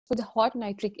with hot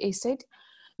nitric acid.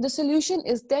 The solution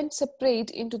is then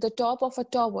sprayed into the top of a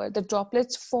tower. The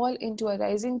droplets fall into a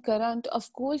rising current of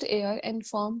cold air and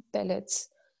form pellets.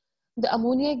 The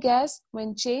ammonia gas,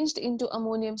 when changed into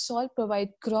ammonium salt, provide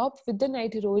crop with the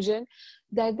nitrogen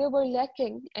that they were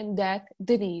lacking and that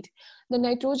they need. The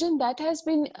nitrogen that has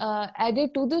been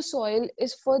added to the soil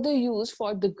is further used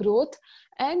for the growth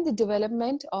and the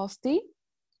development of the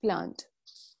plant.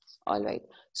 All right,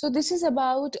 so this is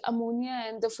about ammonia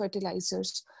and the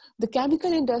fertilizers. The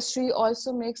chemical industry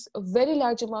also makes a very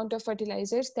large amount of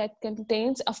fertilizers that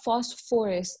contains a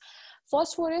phosphorus.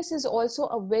 Phosphorus is also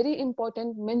a very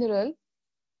important mineral,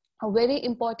 a very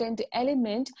important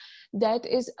element that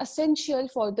is essential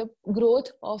for the growth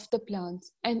of the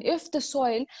plants. And if the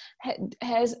soil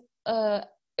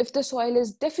if the soil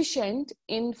is deficient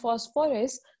in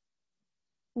phosphorus,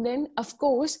 then of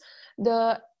course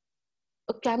the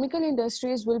chemical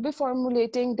industries will be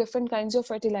formulating different kinds of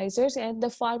fertilizers, and the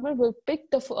farmer will pick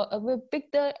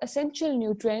the essential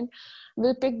nutrient,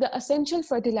 will pick the essential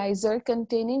fertilizer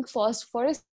containing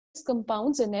phosphorus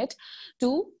compounds in it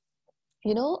to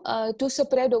to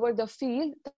spread over the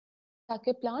field,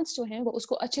 ताकि plants जो हैं वो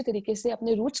उसको अच्छे तरीके से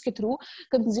अपने roots के through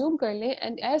consume कर लें.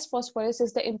 And as phosphorus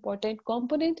is the important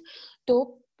component,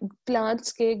 तो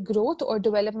plants के growth और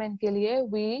development के लिए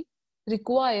we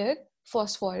require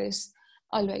phosphorus.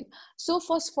 Alright, so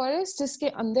phosphorus जिसके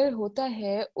अंदर होता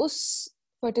है उस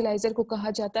fertilizer को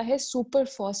कहा जाता है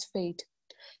superphosphate.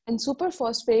 And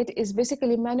superphosphate is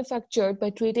basically manufactured by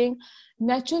treating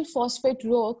natural phosphate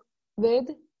rock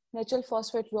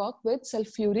with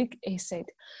sulfuric acid.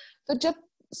 तो जब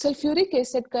sulfuric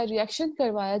acid का reaction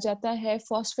करवाया जाता है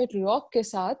phosphate rock के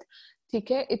साथ,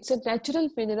 ठीक है, it's a natural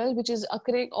mineral which is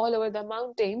occurring all over the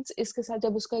mountains. इसके साथ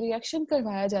जब उसका reaction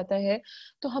करवाया जाता है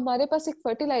तो हमारे पास एक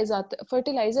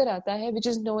fertilizer आता है which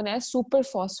is known as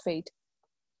superphosphate.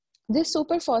 This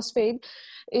superphosphate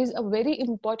is a very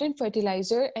important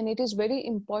fertilizer, and it is very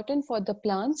important for the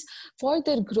plants, for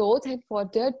their growth and for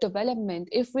their development.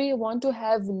 If we want to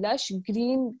have lush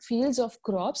green fields of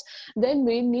crops, then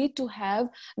we need to have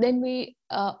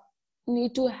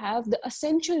the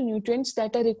essential nutrients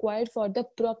that are required for the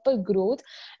proper growth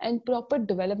and proper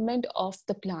development of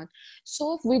the plant.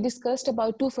 So we discussed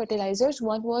about two fertilizers.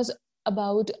 One was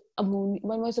about ammonia,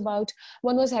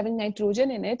 one was having nitrogen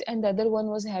in it, and the other one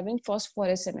was having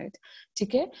phosphorus in it.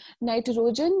 ठीक है,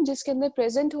 nitrogen जिसके अंदर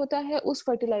present होता है उस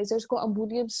fertilisers को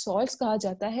ammonium salts कहा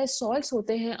जाता है. सॉल्ट्स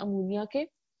होते हैं अमोनिया के,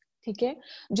 ठीक है,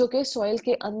 जो कि सॉइल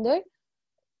के अंदर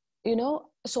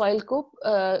सॉइल को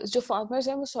जो फार्मर्स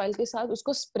हैं वो सॉइल के साथ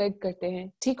उसको स्प्रेड करते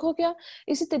हैं. ठीक हो गया.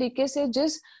 इसी तरीके से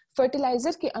जिस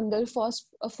फर्टिलाइजर के अंदर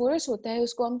फॉस्फोरस होता है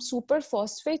उसको हम सुपर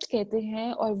फॉस्फेट कहते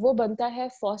हैं, और वो बनता है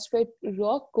फॉस्फेट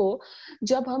रॉक को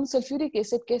जब हम सल्फ्यूरिक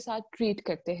एसिड के साथ ट्रीट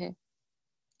करते हैं.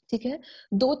 ठीक है,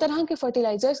 दो तरह के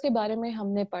फर्टिलाइजर्स के बारे में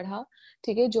हमने पढ़ा,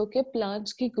 ठीक है, जो कि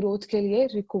प्लांट्स की ग्रोथ के लिए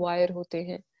रिक्वायर होते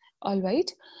हैं.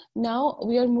 Alright, now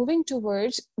we are moving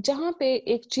towards जहां पे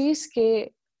एक चीज के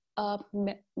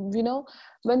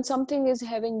when something is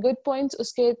having good points,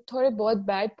 उसके थोड़े बहुत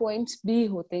bad points भी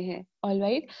होते हैं.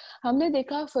 Alright, हमने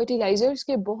देखा fertilizers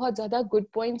के बहुत ज़्यादा good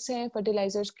points हैं.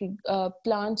 Fertilizers की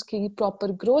plants की proper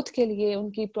growth के लिए,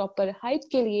 उनकी proper height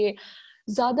के लिए,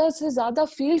 ज़्यादा से ज़्यादा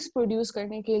fields produce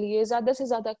करने के लिए, ज़्यादा से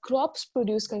ज़्यादा crops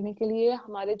produce करने के लिए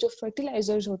हमारे जो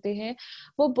fertilizers होते हैं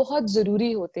वो बहुत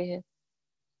ज़रूरी होते हैं.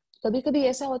 कभी कभी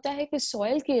ऐसा होता है कि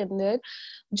सॉइल के अंदर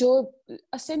जो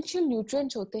एसेंशियल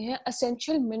न्यूट्रिएंट्स होते हैं,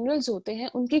 एसेंशियल मिनरल्स होते हैं,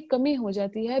 उनकी कमी हो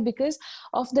जाती है because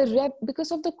of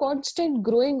the constant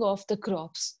growing of the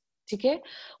crops. ठीक है,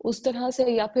 उस तरह से,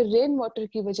 या फिर रेन वाटर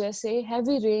की वजह से,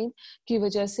 हैवी रेन की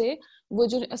वजह से वो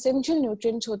जो एसेंशियल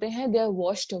न्यूट्रिएंट्स होते हैं दे आर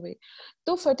वॉश्ड अवे.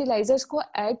 तो फर्टिलाइजर्स को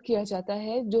ऐड किया जाता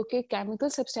है जो कि केमिकल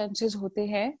सब्सटेंसेस होते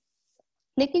हैं,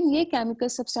 लेकिन ये केमिकल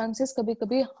सब्सटेंसेस कभी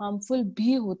कभी हार्मफुल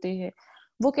भी होते हैं.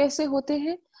 वो कैसे होते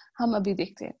हैं हम अभी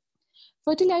देखते हैं.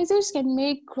 Fertilizers can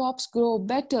make crops grow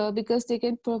better because they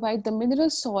can provide the mineral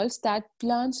salts that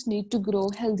plants need to grow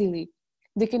healthily.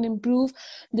 They can improve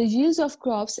the yields of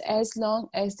crops as long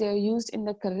as they are used in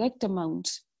the correct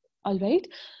amounts. All right,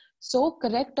 so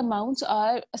correct amounts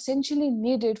are essentially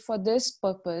needed for this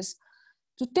purpose.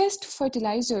 To test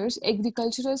fertilizers,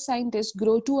 agricultural scientists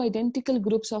grow two identical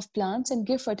groups of plants and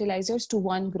give fertilizers to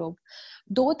one group.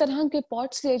 दो तरह के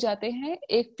pots लिए जाते हैं,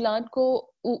 एक plant को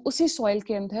उसी soil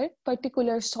के अंदर,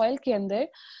 पर्टिकुलर सॉइल के अंदर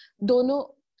दोनों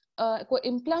को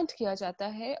इम्प्लांट किया जाता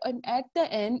है, एंड एट द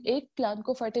एंड एक प्लांट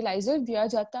को फर्टिलाइजर दिया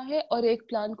जाता है और एक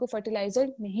प्लांट को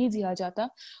फर्टिलाइजर नहीं दिया जाता,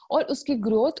 और उसकी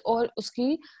ग्रोथ और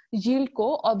उसकी यील्ड को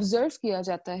ऑब्जर्व किया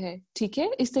जाता है। ठीक है,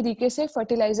 इस तरीके से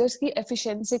फर्टिलाइजर्स की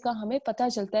एफिशिएंसी का हमें पता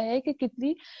चलता है कि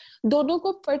कितनी, दोनों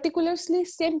को पर्टिकुलरली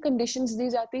सेम कंडीशंस दी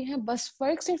जाती हैं, बस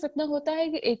फर्क सिर्फ इतना होता है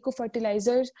कि एक को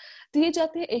फर्टिलाइजर्स दिए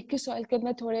जाते हैं, एक की सॉइल के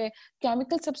अंदर थोड़े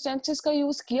केमिकल सब्सटेंसेस का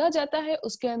यूज किया जाता है,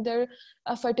 उसके अंदर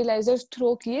फर्टिलाइजर्स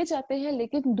थ्रो किए जाते हैं,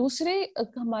 लेकिन दूसरे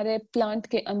हमारे प्लांट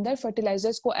के अंदर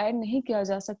फर्टिलाइजर्स को ऐड नहीं किया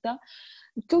जा सकता,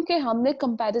 क्योंकि हमने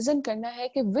कंपैरिजन करना है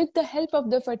कि with the help of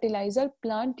the fertiliser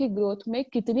plant की ग्रोथ में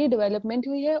कितनी डेवलपमेंट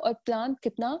हुई है और प्लांट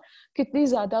कितनी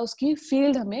ज्यादा उसकी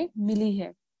फील्ड हमें मिली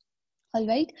है।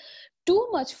 Alright, too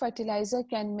much fertilizer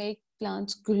can make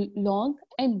plants long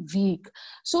and weak,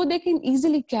 so they can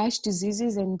easily catch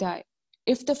diseases and die.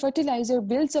 If the fertilizer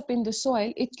builds up in the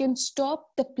soil, it can stop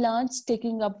the plants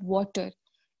taking up water.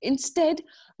 Instead,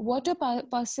 water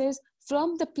passes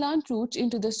from the plant roots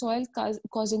into the soil,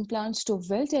 causing plants to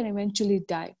wilt and eventually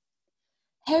die.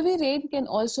 Heavy rain can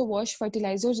also wash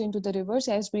fertilizers into the rivers,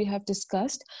 as we have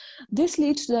discussed. This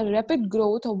leads to the rapid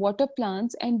growth of water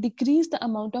plants and decrease the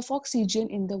amount of oxygen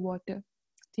in the water.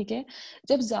 ठीक है,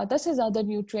 जब ज्यादा से ज्यादा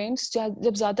nutrients,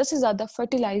 जब ज्यादा से ज्यादा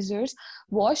फर्टिलाइजर्स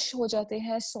वॉश हो जाते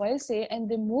हैं सॉइल से and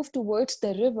they move towards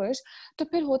the reverse, तो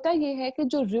फिर होता ये है कि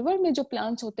जो रिवर में जो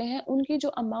प्लांट्स होते हैं उनकी जो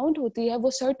अमाउंट होती है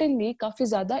वो सर्टेनली काफी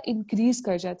ज्यादा इंक्रीज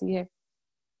कर जाती है।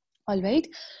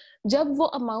 ऑलराइट, जब वो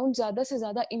अमाउंट ज्यादा से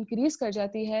ज्यादा इंक्रीज कर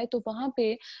जाती है तो वहां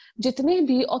पे जितने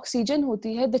भी ऑक्सीजन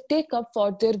होती है the take up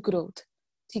for their growth.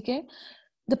 ठीक है,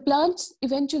 the plants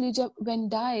eventually when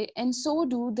die, and so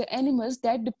do the animals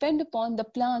that depend upon the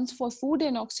plants for food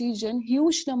and oxygen.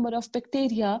 Huge number of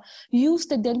bacteria use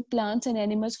the dead plants and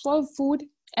animals for food,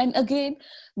 and again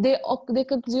they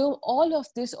consume all of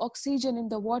this oxygen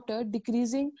in the water,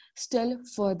 decreasing still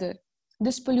further.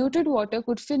 This polluted water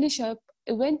could finish up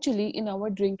eventually in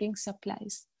our drinking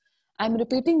supplies. I'm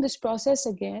repeating this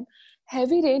process again.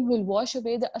 Heavy rain will wash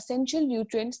away the essential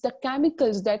nutrients, the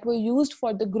chemicals that were used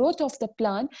for the growth of the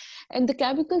plant, and the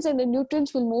chemicals and the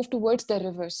nutrients will move towards the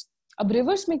rivers. अब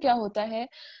rivers में क्या होता है,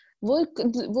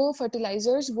 वो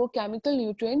fertilizers, वो chemical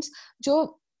nutrients जो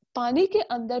पानी के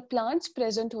अंदर plants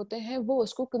present होते हैं वो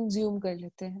उसको consume कर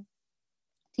लेते हैं।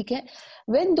 ठीक है,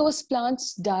 when those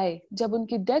plants die, जब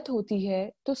उनकी डेथ होती है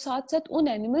तो साथ साथ उन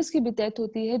एनिमल्स की भी डेथ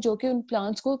होती है जो कि उन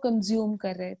प्लांट्स को कंज्यूम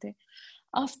कर रहे थे।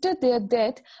 After their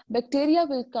death, bacteria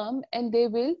will come and they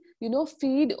will,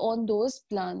 feed on those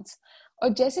plants. और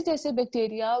जैसे जैसे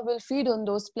bacteria will feed on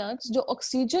those plants, जो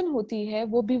ऑक्सीजन होती है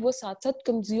वो भी वो साथ साथ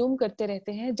कंज्यूम करते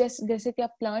रहते हैं। जैसे जैसे कि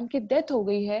आप प्लांट की डेथ हो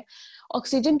गई है,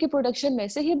 ऑक्सीजन की प्रोडक्शन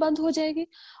वैसे ही बंद हो जाएगी,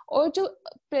 और जो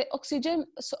ऑक्सीजन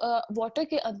वाटर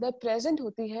के अंदर प्रेजेंट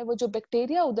होती है वो जो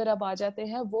बैक्टीरिया उधर अब आ जाते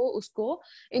हैं वो उसको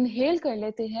इनहेल कर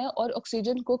लेते हैं और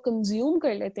ऑक्सीजन को कंज्यूम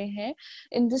कर लेते हैं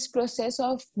in this process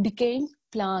of decaying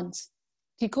plants.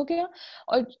 ठीक हो गया,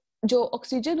 और जो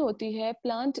ऑक्सीजन होती है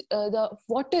plant, the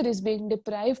water is being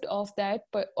deprived of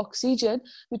that oxygen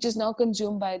which is now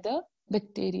consumed by the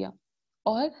bacteria.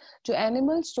 और जो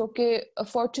एनिमल्स जो कि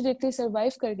फॉर्चुनेटली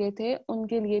सरवाइव कर गए थे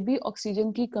उनके लिए भी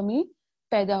ऑक्सीजन की कमी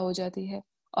पैदा हो जाती है।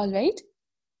 Alright,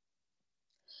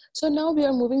 so now we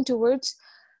are moving towards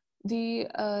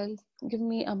the give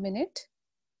me a minute.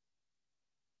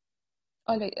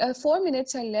 All right, 4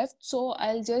 minutes are left, so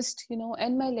I'll just,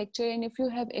 end my lecture. And if you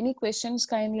have any questions,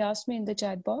 kindly ask me in the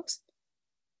chat box.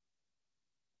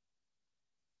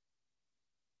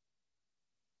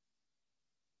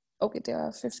 Okay, there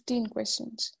are 15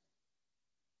 questions.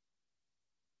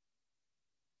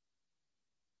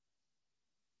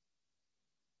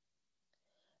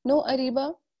 No, Ariba,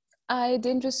 I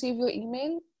didn't receive your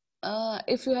email.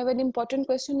 If you have an important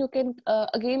question, you can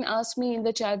again ask me in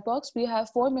the chat box. We have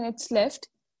 4 minutes left.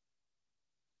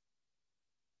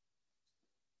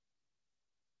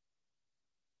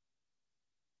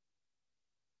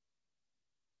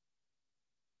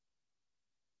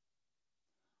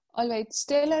 All right,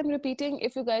 still I'm repeating,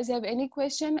 if you guys have any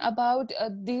question about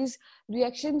these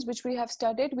reactions which we have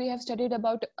studied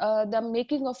about the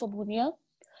making of ammonia.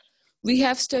 We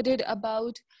have studied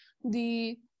about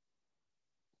the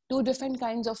 2 different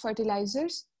kinds of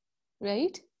fertilizers,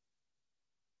 right?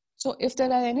 So if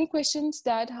there are any questions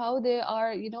that how they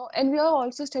are, and we have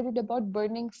also studied about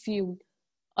burning fuel.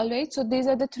 All right, so these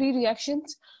are the 3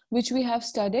 reactions which we have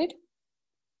studied.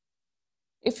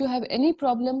 If you have any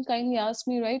problem, kindly ask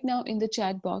me right now in the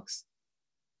chat box.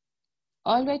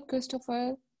 All right,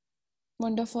 Christopher,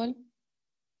 wonderful.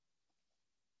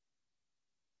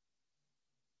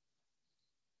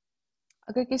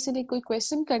 अगर किसी ने कोई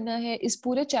question करना है इस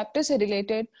पूरे chapter से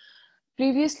related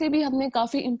previously भी हमने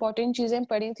काफी इंपॉर्टेंट चीजें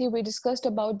पढ़ी थी. We discussed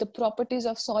about the properties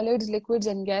of solids, liquids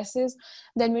and gases.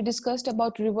 Then we discussed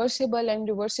about reversible and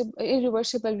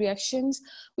irreversible reactions.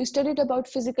 We studied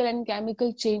about physical and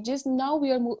chemical changes. Now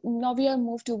we are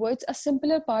moved towards a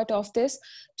simpler part of this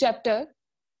chapter,